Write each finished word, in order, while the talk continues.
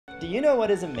Do you know what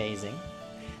is amazing?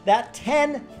 That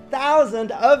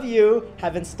 10,000 of you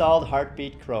have installed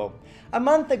Heartbeat Chrome. A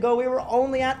month ago, we were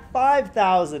only at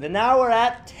 5,000, and now we're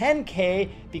at 10K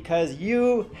because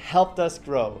you helped us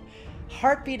grow.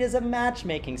 Heartbeat is a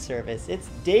matchmaking service. It's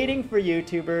dating for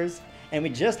YouTubers, and we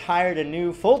just hired a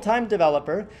new full-time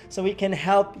developer so we can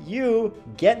help you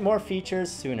get more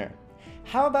features sooner.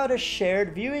 How about a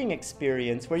shared viewing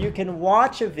experience where you can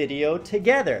watch a video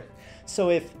together? So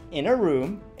if in a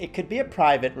room, it could be a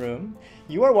private room,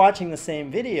 you are watching the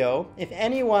same video, if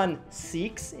anyone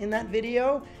seeks in that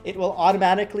video, it will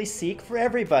automatically seek for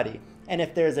everybody. And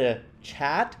if there's a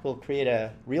chat, we'll create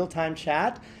a real-time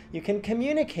chat, you can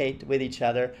communicate with each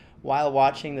other while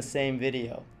watching the same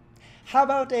video. How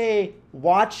about a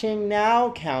watching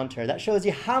now counter that shows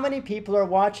you how many people are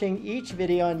watching each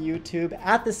video on YouTube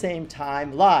at the same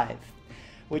time live?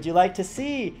 Would you like to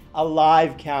see a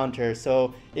live counter?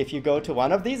 So if you go to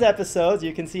one of these episodes,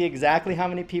 you can see exactly how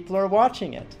many people are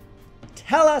watching it.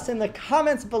 Tell us in the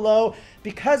comments below,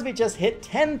 because we just hit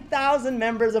 10,000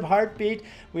 members of Heartbeat.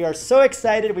 We are so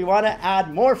excited. We want to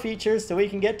add more features so we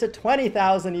can get to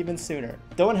 20,000 even sooner.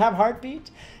 Don't have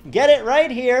Heartbeat? Get it right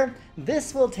here.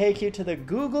 This will take you to the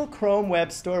Google Chrome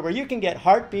web store where you can get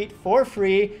Heartbeat for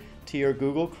free to your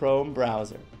Google Chrome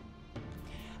browser.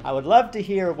 I would love to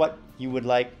hear what you would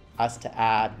like us to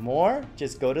add more.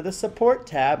 Just go to the support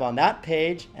tab on that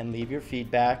page and leave your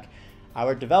feedback.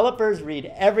 Our developers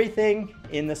read everything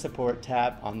in the support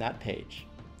tab on that page.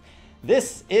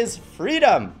 This is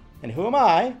Freedom. And who am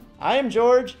I? I am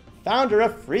George, founder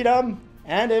of Freedom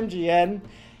and MGN.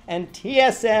 And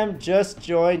TSM just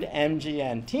joined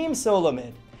MGN, Team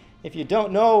Solomid. If you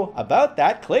don't know about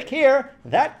that, click here.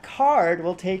 That card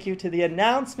will take you to the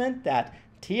announcement that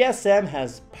TSM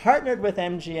has partnered with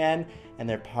MGN and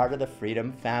they're part of the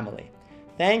Freedom family.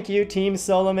 Thank you, Team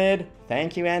Solomid.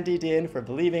 Thank you, Andy Din, for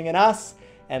believing in us,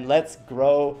 and let's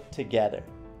grow together.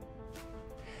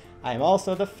 I am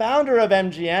also the founder of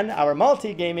MGN, our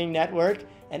multi-gaming network,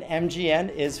 and MGN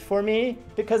is for me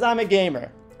because I'm a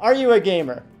gamer. Are you a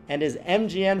gamer? And is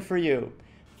MGN for you?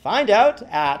 Find out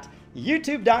at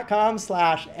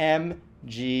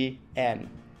youtube.com/MGN.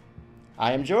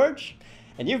 I am George,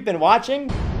 and you've been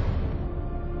watching.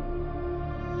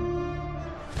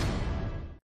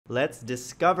 Let's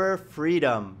discover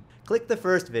freedom. Click the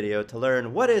first video to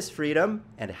learn what is freedom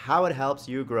and how it helps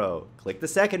you grow. Click the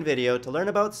second video to learn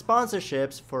about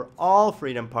sponsorships for all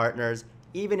Freedom partners,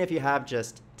 even if you have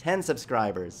just 10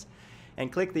 subscribers.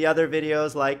 And click the other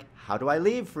videos like How Do I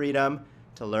Leave Freedom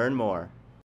to learn more.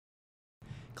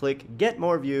 Click Get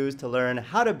More Views to learn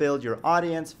how to build your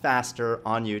audience faster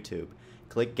on YouTube.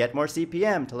 Click Get More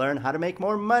CPM to learn how to make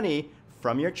more money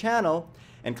from your channel.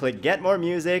 And click Get More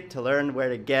Music to learn where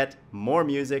to get more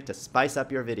music to spice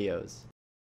up your videos.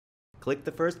 Click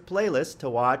the first playlist to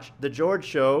watch The George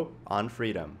Show on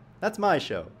Freedom. That's my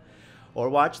show. Or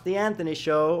watch The Anthony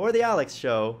Show or The Alex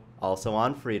Show, also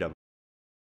on Freedom.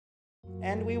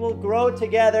 And we will grow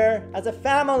together as a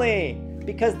family,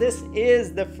 because this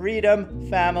is the Freedom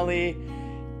family.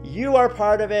 You are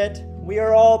part of it, we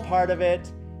are all part of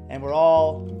it, and we're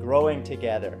all growing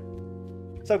together.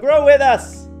 So grow with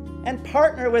us and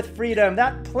partner with Freedom.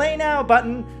 That Play Now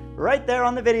button right there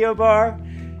on the video bar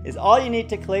is all you need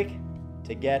to click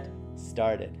to get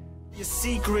started. Your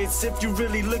secrets, if you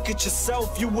really look at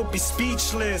yourself, you would be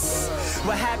speechless.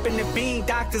 What happened to being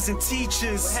doctors and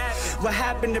teachers? What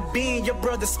happened to being your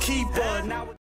brother's keeper? Now